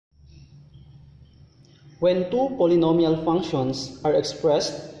When two polynomial functions are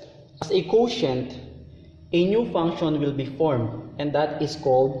expressed as a quotient, a new function will be formed, and that is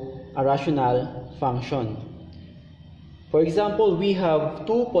called a rational function. For example, we have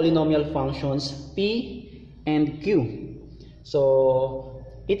two polynomial functions p and q. So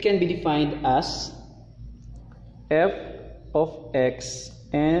it can be defined as f of x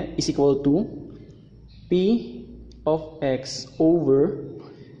is equal to p of x over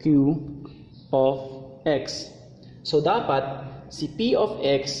q of x. So dapat si p of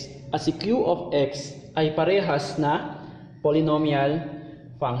x at si q of x ay parehas na polynomial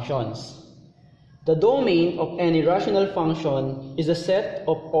functions. The domain of any rational function is a set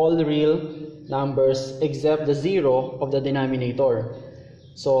of all real numbers except the zero of the denominator.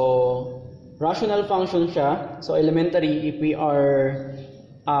 So rational function siya. So elementary, if we are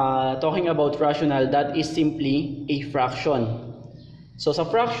talking about rational, that is simply a fraction. So sa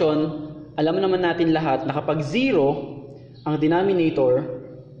fraction, alam naman natin lahat na kapag zero ang denominator,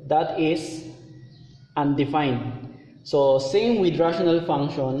 that is undefined. So same with rational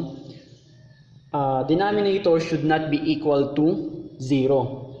function, denominator should not be equal to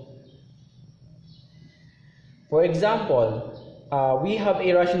 0. For example, we have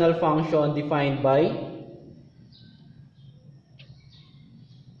a rational function defined by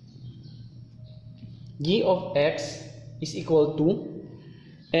g of x is equal to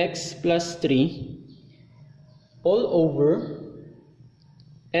x plus 3 all over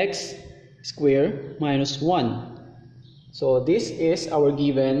x squared minus 1. So this is our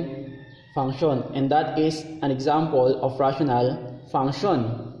given function, and that is an example of rational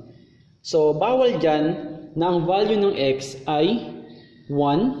function. So bawal dyan na ang value ng x ay 1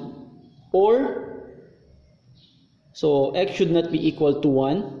 or so x should not be equal to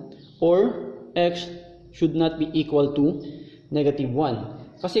 1 or x should not be equal to negative 1.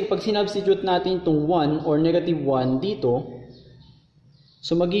 Kasi pag sinubstitute natin itong 1 or negative 1 dito,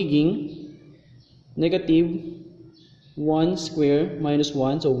 so magiging negative 1 square minus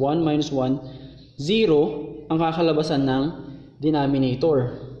 1. So 1 minus 1, 0 ang kakalabasan ng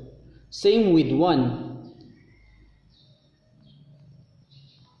denominator. Same with 1.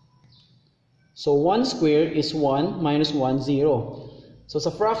 So 1 square is 1 minus 1, 0. So sa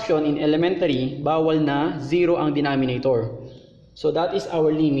fraction in elementary, bawal na 0 ang denominator. So that is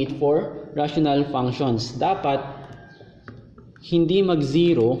our limit for rational functions. Dapat hindi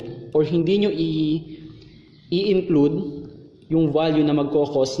mag-0 or hindi nyo i-include yung value na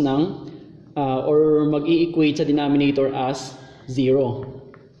magkokos ng or mag-i-equate sa denominator as 0.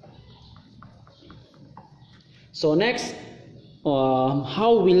 So next,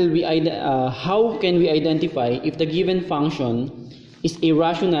 how can we identify if the given function is a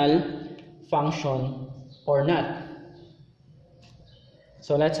rational function or not?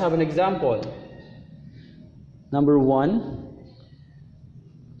 So let's have an example. Number 1,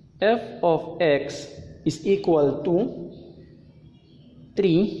 f of x is equal to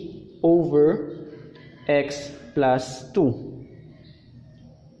 3 over x plus 2.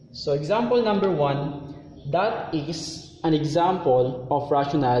 So example number 1, that is an example of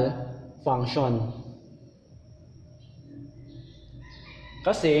rational function.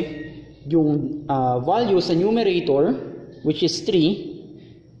 Kasi yung value sa numerator, which is 3,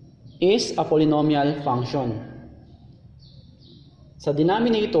 is a polynomial function. Sa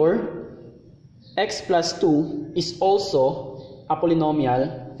denominator, x plus 2 is also a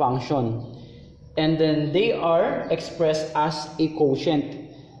polynomial function. And then they are expressed as a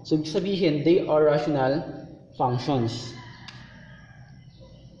quotient. So ibig sabihin, they are rational functions.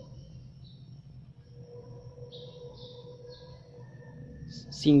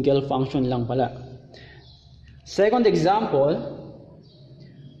 Single function lang pala. Second example,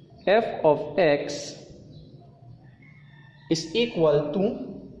 f of x is equal to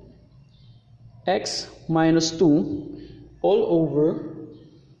x minus 2 all over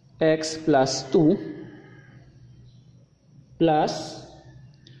x plus 2 plus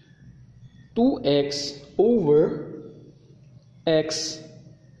 2x over x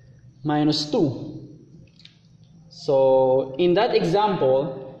minus 2. So in that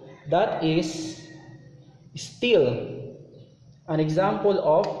example, that is still an example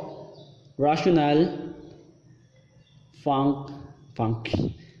of rational function.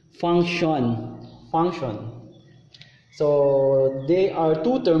 So they are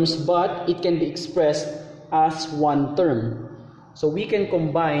two terms, but it can be expressed as one term. So we can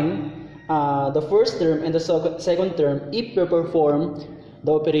combine the first term and the second term if we perform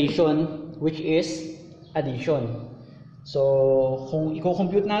the operation, which is addition. So kung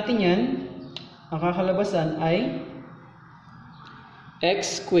i-compute natin yan, ang kakalabasan ay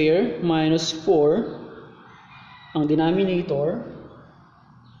x squared minus 4 ang denominator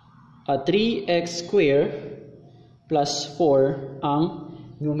 3x squared plus 4 ang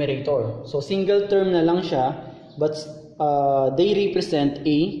numerator. So single term na lang siya, but they represent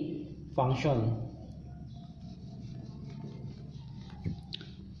a function.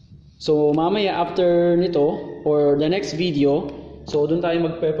 So mamaya after nito or the next video, so doon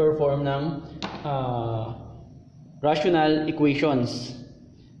tayo magpe-perform ng rational equations.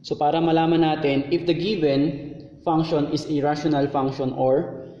 So para malaman natin if the given function is a rational function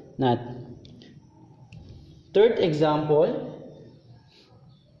or not. Third example,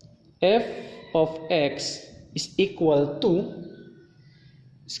 f of x is equal to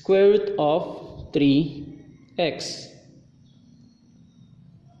square root of 3x.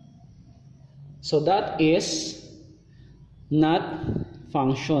 So that is not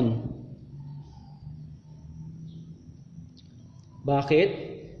function. Bakit?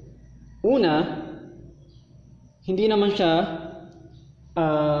 Una, hindi naman siya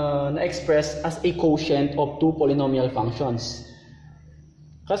na-express as a quotient of two polynomial functions.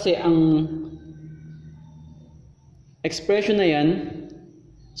 Kasi ang expression na yan,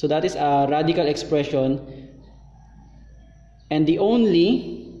 so that is a radical expression, and the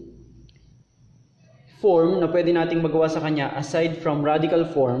only form na pwede nating magawa sa kanya aside from radical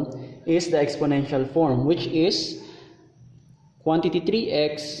form is the exponential form, which is quantity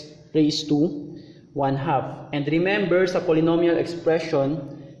 3x raised to 1/2. And remember, sa polynomial expression,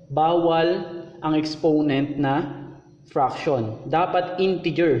 bawal ang exponent na fraction. Dapat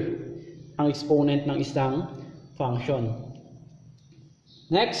integer ang exponent ng isang function.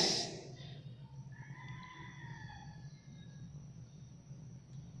 Next,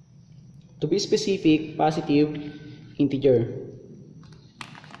 to be specific, positive integer.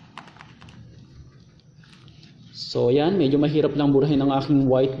 So yan, medyo mahirap lang burahin ang aking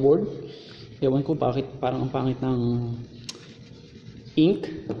whiteboard. Ewan ko bakit parang ang pangit ng ink.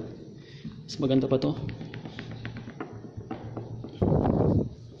 Mas maganda pa to.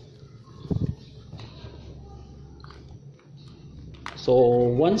 So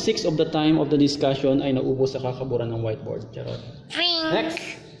 1/6 of the time of the discussion ay naubos sa kakabura ng whiteboard. Charot. Next.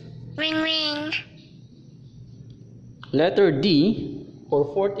 Ring ring. Letter D, or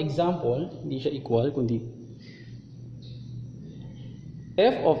fourth example, hindi siya equal, kundi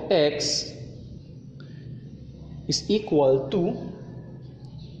f of x is equal to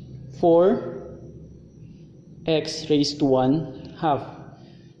 4x raised to 1/2.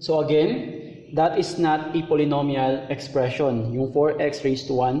 So again, that is not a polynomial expression, yung 4x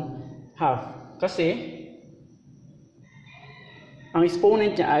raised to 1/2. Kasi ang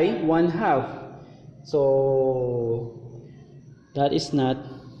exponent niya ay 1/2. So that is not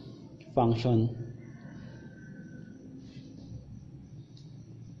function.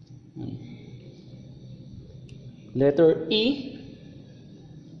 Letter E,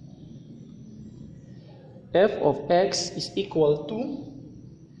 f of x is equal to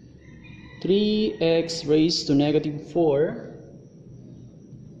 3x raised to -4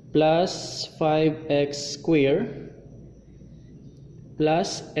 plus 5x squared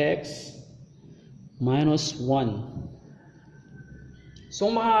plus x minus 1.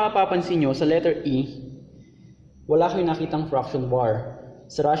 So mapapansin nyo sa letter E, wala kayong nakitang fraction bar.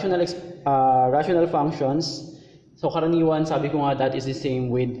 Sa rational functions, so karaniwan, sabi ko nga, that is the same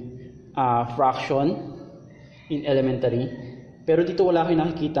with fraction in elementary. Pero dito wala kayong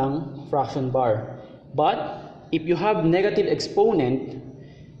nakikitang fraction bar. But if you have negative exponent,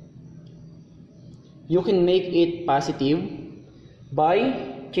 you can make it positive by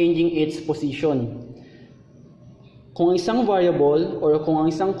changing its position. Kung isang variable or kung ang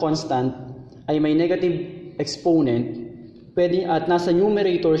isang constant ay may negative exponent, pwede, at nasa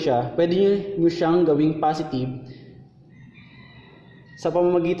numerator siya, pwede nyo siyang gawing positive sa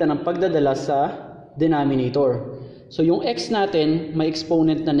pamamagitan ng pagdadala sa denominator. So yung x natin may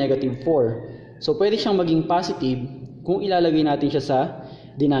exponent na -4. So pwede siyang maging positive kung ilalagay natin siya sa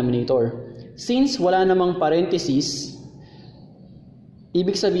denominator. Since wala namang parenthesis,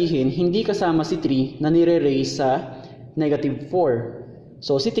 ibig sabihin hindi kasama si 3 na nire-raise sa -4.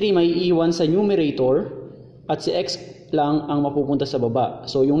 So si 3 may iiwan sa numerator at si x lang ang mapupunta sa baba.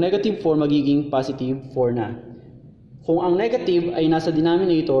 So yung -4 magiging +4 na. Kung ang negative ay nasa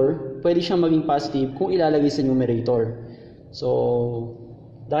denominator, pwede siyang maging positive kung ilalagay sa numerator. So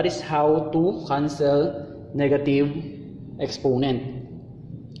that is how to cancel negative exponent.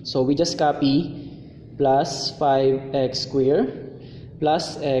 So we just copy plus 5x squared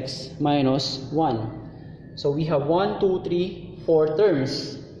plus x minus 1. So we have 1, 2, 3, 4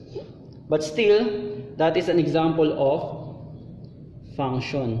 terms. But still, that is an example of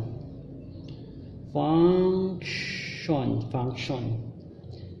function. function.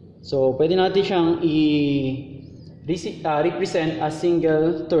 So, pwede natin siyang represent as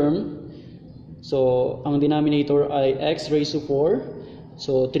single term. So, ang denominator ay x raised to 4.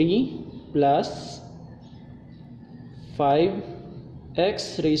 So, 3 plus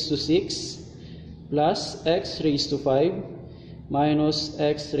 5x raised to 6 plus x raised to 5 minus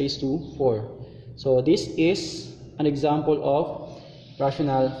x raised to 4. So, this is an example of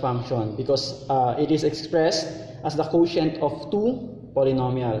rational function because it is expressed as the quotient of two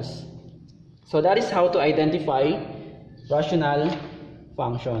polynomials. So that is how to identify rational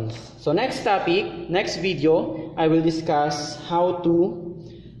functions. So next topic, next video, I will discuss how to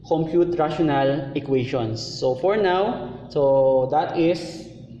compute rational equations. So for now, so that is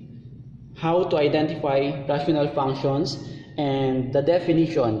how to identify rational functions and the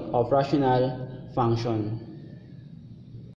definition of rational function.